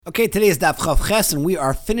Okay, today is Daf Chav Ches, and we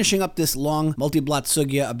are finishing up this long multi-blot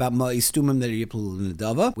sugya about Ma'is Tumim that are Yipul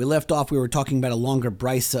Nedava. We left off, we were talking about a longer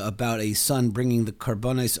brisa about a son bringing the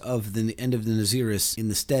karbonos of the end of the Naziris in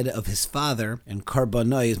the stead of his father, and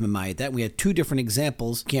karbono is Mamayat. That we had two different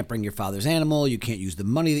examples. You can't bring your father's animal, you can't use the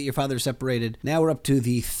money that your father separated. Now we're up to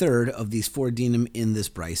the third of these four dinim in this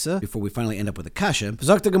brisa, before we finally end up with a kasha.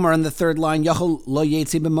 Zakta Gemara in the third line, Yachol lo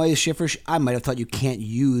yetzi b'mayis shifrish. I might have thought you can't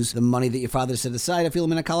use the money that your father set aside. I feel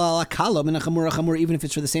in a even if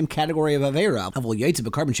it's for the same category of Avera.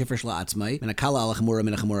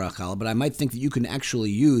 But I might think that you can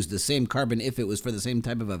actually use the same carbon if it was for the same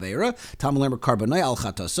type of Avera.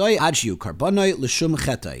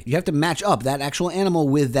 You have to match up that actual animal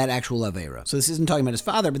with that actual Avera. So this isn't talking about his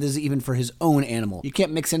father, but this is even for his own animal. You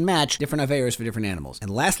can't mix and match different Averas for different animals. And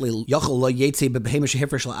lastly, I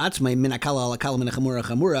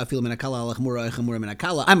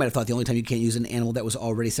might have thought the only time you can't use an animal that was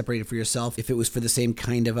already separated for yourself if it was for the same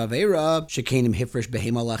kind of Avera.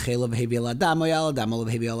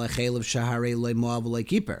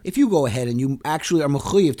 If you go ahead and you actually are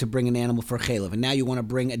mechuyev to bring an animal for chaylev, and now you want to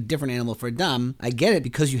bring a different animal for dam, I get it,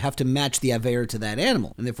 because you have to match the Avera to that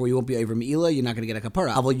animal, and therefore you won't be over me'ila, you're not going to get a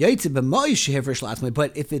kapara.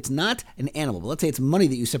 But if it's not an animal, but let's say it's money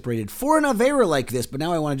that you separated for an Avera like this, but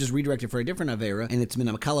now I want to just redirect it for a different Avera, and it's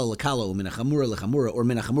mina makala lakala, mina chamura lechamura, or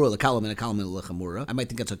mina chamura lakala, mina kala lechamura, I might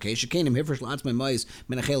think that's okay. Because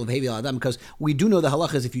we do know the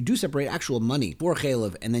halacha is if you do separate actual money for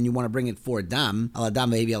chaylev and then you want to bring it for dam, that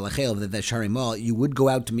shahare mo'al, you would go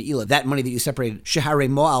out to me'ila. That money that you separated, shahare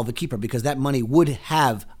mo'al v'keeper, because that money would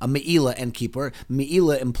have a me'ila and keeper.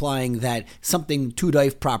 Me'ila implying that something to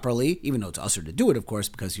dive properly, even though it's usher to do it, of course,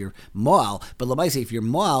 because you're mo'al. But labaisi, if you're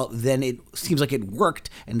mo'al, then it seems like it worked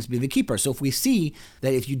and it's the keeper. So if we see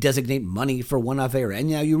that if you designate money for one avera and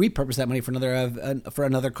now you repurpose that money for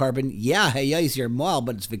another carbon, hey, is your moal,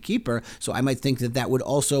 but it's the keeper, so I might think that would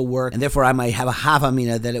also work, and therefore I might have a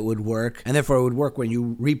havamina that it would work, and therefore it would work when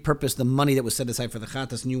you repurpose the money that was set aside for the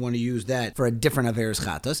chatas and you want to use that for a different averes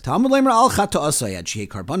chatas.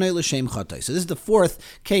 So this is the fourth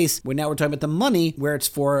case where now we're talking about the money where it's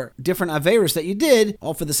for different averes that you did,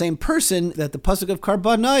 all for the same person, that the pasuk of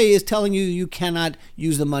karbanai is telling you you cannot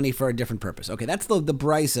use the money for a different purpose. Okay, that's the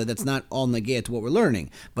brisa that's not all negate to what we're learning.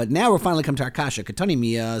 But now we're finally come to our kasha. Katani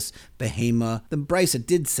miyas behema. The brisa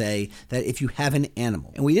did say that if you have an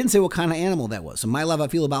animal, and we didn't say what kind of animal that was. So my lava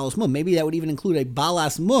feel balas mum. Maybe that would even include a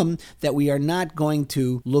balas mum that we are not going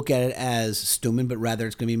to look at it as stumin, but rather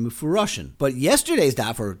it's going to be mufurashin. But yesterday's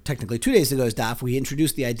daf, or technically 2 days ago's daf, we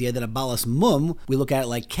introduced the idea that a balas mum, we look at it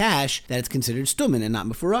like cash, that it's considered stumin and not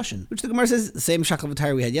mufurashin. Which the Gemara says the same shakal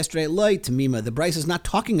v'tayr we had yesterday. Like tamima, the brisa is not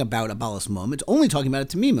talking about a balas mum. It's only talking about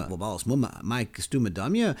a tamima. Well, balas mum, my kastuma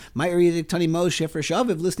damya, my eriyadik tani mo shefer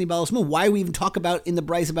shaviv listening balas mum. Why we even talk about in the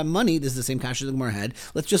brisa about money? This is the same kasha the Gemara had.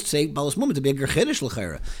 Let's just say balas mum to be a gerchidish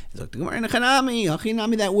l'chayra.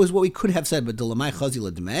 That was what we could have said, but delamai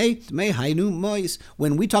chazila demei hainu mois.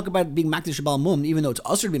 When we talk about being makdish bal mum, even though it's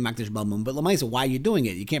usher to be makdish bal mum, but lamaisa, why are you doing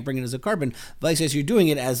it? You can't bring it as a carbon. Vice says you're doing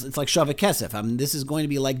it as it's like shavik kesef. This is going to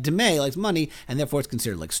be like demei, like money, and therefore it's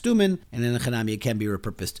considered like stumin, and in a chanami it can be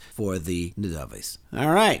repurposed for the nidavis.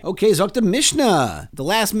 All right, okay, Zokta Mishnah. The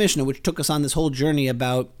last Mishnah, which took us on this whole journey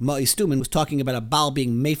about Ma'is Tumin, was talking about a Baal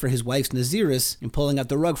being made for his wife's Naziris and pulling out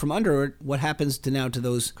the rug from under it. What happens to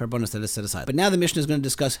those carbonos that is set aside? But now the Mishnah is going to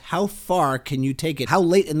discuss how far can you take it? How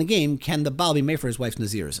late in the game can the Baal be made for his wife's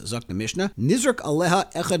Naziris? Zok the Mishnah. Nizrak aleha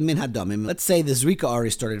echad min hadamim. Let's say the Zrika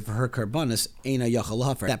already started for her carbonos. Eina yachal.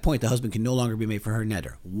 At that point, the husband can no longer be made for her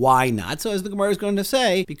neder. Why not? So as the Gemara is going to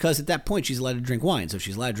say, because at that point she's allowed to drink wine. So if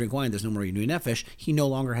she's allowed to drink wine, there's no more Yinui Nefesh. He no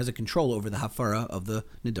longer has a control over the hafara of the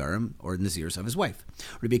Nidarim or Naziris of his wife.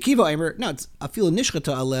 Rabbi Akiva Aimer, no, it's afil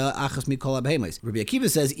nishchata aleh achas mikol abhemes. Rabbi Akiva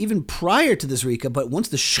says even prior to this Rika, but once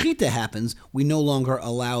the Shchita happens, we no longer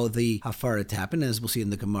allow the hafara to happen, as we'll see in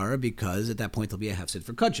the Gemara, because at that point there'll be a hefsid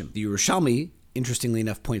for kudshim. The Yerushalmi, interestingly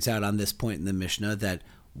enough, points out on this point in the Mishnah that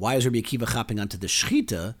why is Rabbi Akiva chopping onto the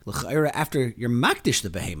shchita? After you're makdish the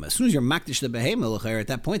behema, as soon as you're makdish the behema, at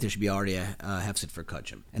that point there should be already a hefsid for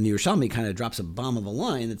kudshim. And the Yerushalmi kind of drops a bomb of a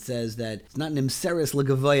line that says that it's not nimseres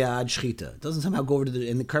legavoya ad shchita. It doesn't somehow go over to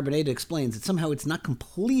and the Carbonata explains that somehow it's not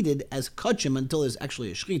completed as kudshim until there's actually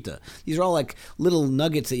a shchita. These are all like little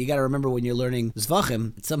nuggets that you got to remember when you're learning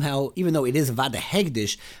zvachim. It's somehow, even though it is vada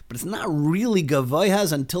hegdish, but it's not really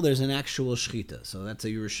gavoyas until there's an actual shchita. So that's a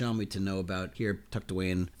Yerushalmi to know about here, tucked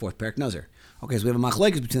away in Gittin, 4th Perek Nazir. Okay, so we have a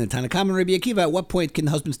machlokes between the Tanna Kamma and Rabbi Akiva. At what point can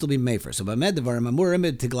the husband still be mefer? So Bamed Devarim Amurim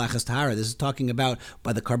Tiglachas Tahara. This is talking about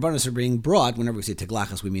by the karbanos are being brought. Whenever we say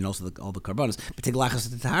Tiglachas, we mean also all the karbanos. But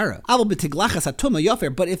Tiglachas Tahara. Avol b'Tiglachas Atuma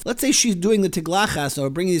Yofer. But if let's say she's doing the Tiglachas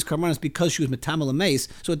or bringing these karbanos because she was Metamal Mace,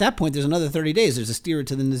 so at that point there's another 30 days. There's a steer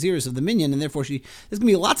to the Naziris of the minyan, and therefore there's going to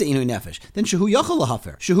be lots of Inui Nefesh. Then Shehu Yachal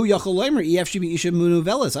Lahafer. Shehu Yachal Leimer Ef Shibi Isha Munu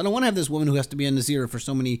Velas. I don't want to have this woman who has to be a Nazir for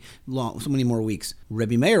so many more weeks.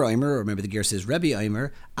 Rebbe Meir Omer, or remember the Ger says Rebbe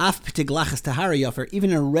Omer. Af tiglachas tahara yofer,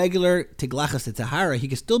 even a regular tiglachas to tahara, he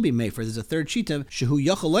can still be mefer. There's a third shita, shehu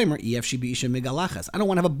yochel omer ef she be isha migalachas. I don't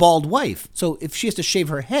want to have a bald wife, so if she has to shave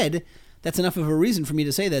her head, that's enough of a reason for me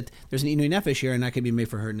to say that there's an inui nefesh here, and I can be made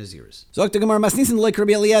for her naziris. So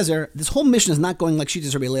this whole Mishnah is not going like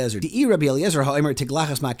Shitas Rabbi Eliezer. The Rabbi Eliezer, however,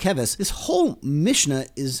 tiglachas ma'akeves. This whole Mishnah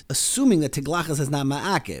is assuming that tiglachas is not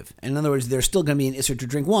ma'akev. And in other words, there's still going to be an isser to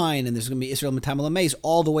drink wine, and there's going to be Israel metamal mace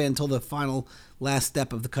all the way until the final last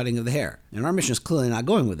step of the cutting of the hair. And our Mishnah is clearly not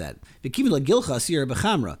going with that.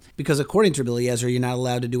 Because according to Rabbi Eliezer, you're not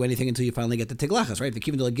allowed to do anything until you finally get the tiglachas, right?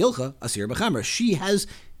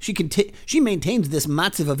 She maintains this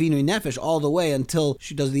matziv of inui nefesh all the way until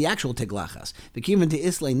she does the actual tiglachas.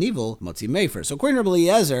 So according to Rabbi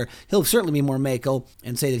Eliezer, he'll certainly be more makel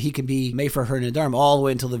and say that he can be mefer her nedarim all the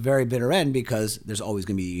way until the very bitter end because there's always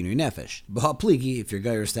going to be inui nefesh. If you're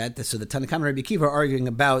geiros that, so the Tanna Kamma and Rabbi Akiva are arguing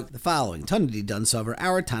about the following. Tanadi done sover,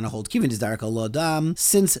 our Tana hold kivin dizdarak lo dam,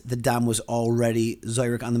 since the dam was already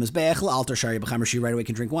zoyrik on the mizbeach, alter shari b'chamer, she right away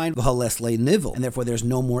can drink wine, v'holes le nivel, and therefore there's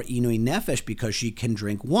no more inui nefesh because she can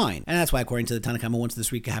drink wine. And that's why, according to the Tanna Kamma, once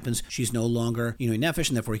this rika happens, she's no longer inui nefesh,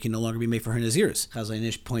 and therefore he can no longer be made for her naziris. Chazal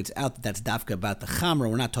Ish points out that that's dafka about the chamra.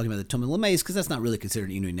 We're not talking about the tumim l'meis because that's not really considered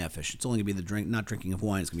inui nefesh. It's only going to be the not drinking of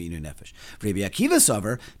wine is going to be inui nefesh. For Rabbi Akiva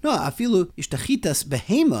sover, no, afilu ishtachitas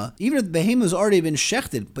behema, even if the behema has already been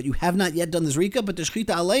shechted, but you have not yet done this rika, but the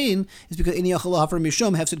shechita alein is because in yachalaha for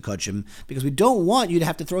mishum hefsid kodshim, because we don't want you to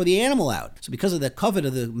have to throw the animal out. So because of the covet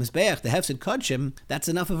of the mizbeach, the hefsid kodshim, that's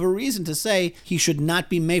enough of a reason to say he should not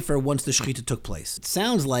be mefer once the shechita took place. It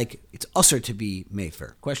sounds like it's usher to be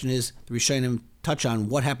mefer. Question is, the Rishonim touch on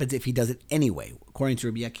what happens if he does it anyway. According to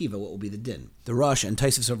Rabbi Akiva, what will be the din? The Rosh and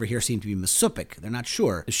Tosfos over here seem to be mesupik. They're not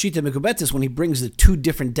sure. The Shita Mekubetis, when he brings the two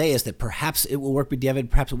different days that perhaps it will work with B'diavad,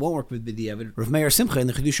 perhaps it won't work with B'diavad. Rav Meir Simcha, in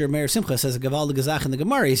the Chidusha of Meir Simcha, says a Gaval Gazach in the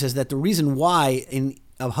Gemara, he says that the reason why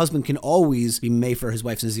a husband can always be made for his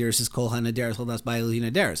wife's naziris is kol hanaderes holdas ba'il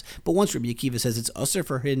hanaderes. But once Rabbi Akiva says it's usher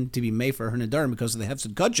for him to be made for her nadarim because of the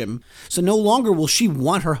hefsed kachim, so no longer will she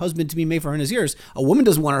want her husband to be made for her naziris. A woman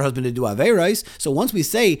doesn't want her husband to do averais. So once we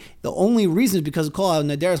say the only reason is because of kol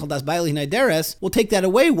hanaderes holdas ba'il hanaderes, we'll take that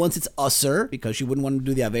away once it's usher because she wouldn't want to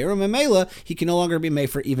do the aveira memela. He can no longer be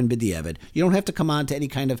made for even b'diavad. You don't have to come on to any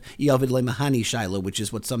kind of yavid lemahani shaila, which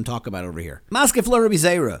is what some talk about over here. Maskef lo Rabbi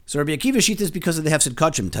Zera. So Rabbi Akiva shita is because of the hefsed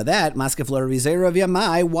kachim. To that, Maskef lo Rabbi Zera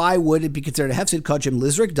v'yamai, why would it be considered a hefsed kachim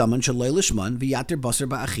lizrik daman shaloi lishman v'yater basar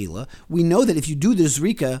ba'achila? We know that if you do the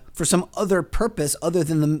zrika for some other purpose other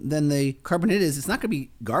than the carbon it is, it's not going to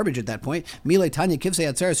be garbage at that point. Milei tanya kivsei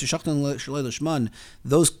atzeres shachtan shaloi lishman,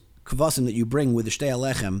 those kvasim that you bring with the shtei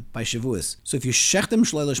alechem by Shavuos. So if you shechtem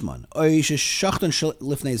shloi lishman, or you shechtem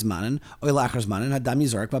lifnei zmanen, or lachar zmanen, hadam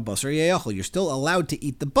yizarek ba'basar yeyachol, you're still allowed to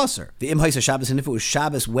eat the basar. The im haisa Shabbos, and if it was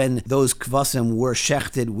Shabbos when those kvasim were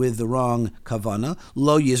shechted with the wrong kavana,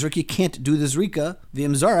 lo yizrek, you can't do the zrika. The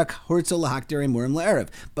im zarak hortzel lahakter emurim le'erev.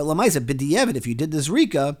 But lamaisa b'diavad, if you did the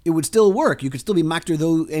zrika, it would still work. You could still be makter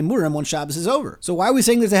though emurim when Shabbos is over. So why are we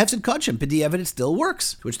saying there's a hefsed kachim? B'diavad, it still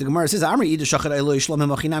works. To which the Gemara says, Amri ida shachat eilo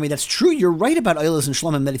yishlamim achinami. That's true. You're right about Eilos and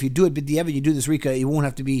Shlomim that if you do it b'diavad, you do this rika, you won't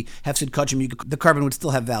have to be hefsed kachim. The carbon would still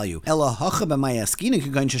have value. Ela hacha b'mayaskina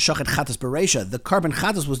k'gain sheshachet chatas bereisha. The carbon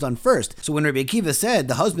chatas was done first. So when Rabbi Akiva said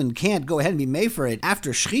the husband can't go ahead and be made for it after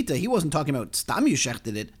shchita, he wasn't talking about stam you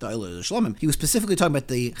shechted it, the Eilos and Shlomim. He was specifically talking about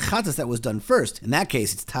the chatas that was done first. In that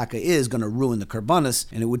case, its taka is going to ruin the karbanis,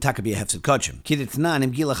 and it would taka be a hefsed kachim. Kiditnan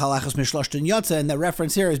im gila halachas mishloshten yotza, and the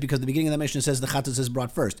reference here is because the beginning of the Mishnah says the chatas is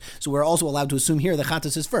brought first. So we're also allowed to assume here the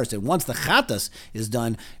chatas is first. And once the chatas is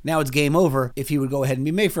done, now it's game over. If he would go ahead and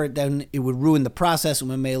be made for it, then it would ruin the process, and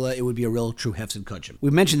Mamela, it would be a real true hefsed kachim. We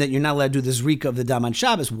mentioned that you're not allowed to do the zrika of the dam on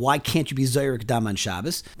Shabbos. Why can't you be zayrik dam on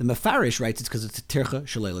Shabbos? The Mefarish writes it's because it's a tircha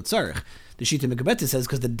shalei l'tzarich. The Shita Mekabeta says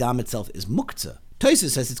because the dam itself is muktzah. Tosfos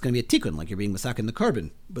says it's going to be a tikkun, like you're being masak in the carbon.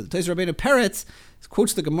 But the Tosfos Rabbeinu Peretz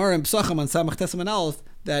quotes the Gemara in Psachim on Samach Tesam and Aleph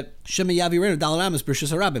that Shema Yavirenu Dalaram is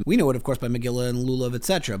Bershus Harabim. We know it, of course, by Megillah and Lulav,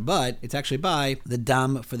 etc., but it's actually by the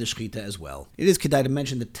Dam for the Shechita as well. It is kedai to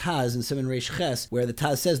mention the Taz in Siman Reish Ches, where the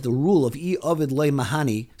Taz says the rule of I Ovid Le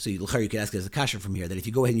Mahani. So you could ask it as a kasha from here, that if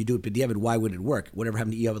you go ahead and you do it b'diavad, why would it work? Whatever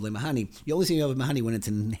happened to I Ovid Le Mahani? You only see I Ovid Mahani when it's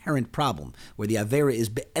an inherent problem, where the Avera is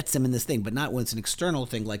be'etzem in this thing, but not when it's an external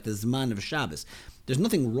thing like the Zman of Shabbos. There's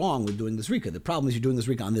nothing wrong with doing this Rika. The problem is you're doing this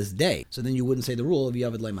Rika on this day. So then you wouldn't say the rule of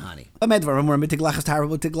Yavid Le Mahani.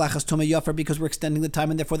 Because we're extending the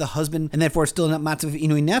time, and therefore the husband, and therefore it's still not matzav of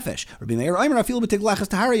inui nefesh.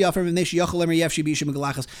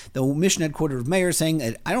 The Mishnah had quoted of Meir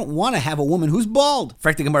saying, I don't want to have a woman who's bald.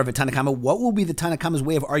 What will be the Tanakama's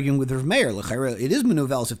way of arguing with Rav Meir? It is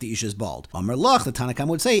menuvelis if the Isha is bald. Amar Lach, the Tanakam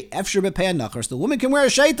would say, the woman can wear a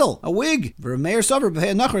shaitel, a wig. Rav Meir savar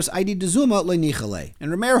b'pei nachars ID dezuma le'nichale.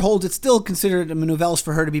 And Rameir holds it's still considered a menuvelis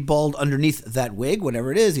for her to be bald underneath that wig,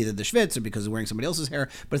 whatever it is, either the schwitz or because of wearing somebody else's hair,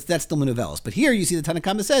 but that's still menuvelis. But here you see the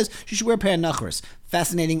Tanakama says she should wear pan nachris.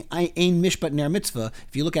 Fascinating ein mishpat ner mitzvah.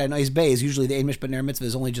 If you look at an ice bays, usually the ein mishpat ner mitzvah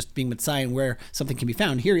is only just being mitzvah and where something can be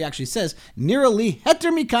found. Here he actually says nirali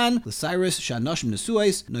heter mikan l'cyrus shanoshim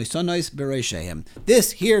nesuais noisonois bereishehem.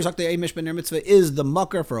 This here Zakta ein mishpat ner mitzvah is the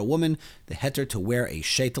mucker for a woman, the heter, to wear a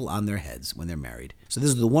sheitel on their heads when they're married. So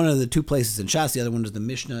this is one of the two places in Shas. The other one is the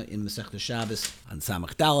Mishnah in Masechta Shabbos on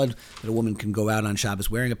Samach Dalad, that a woman can go out on Shabbos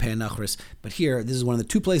wearing a pan nachris. But here, this is one of the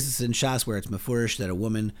two places in Shas where it's mefurish that a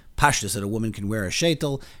woman, pashtus, that a woman can wear a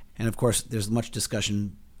sheitel. And of course, there's much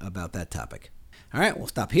discussion about that topic. All right, we'll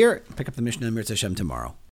stop here. Pick up the Mishnah in Mirz Hashem tomorrow.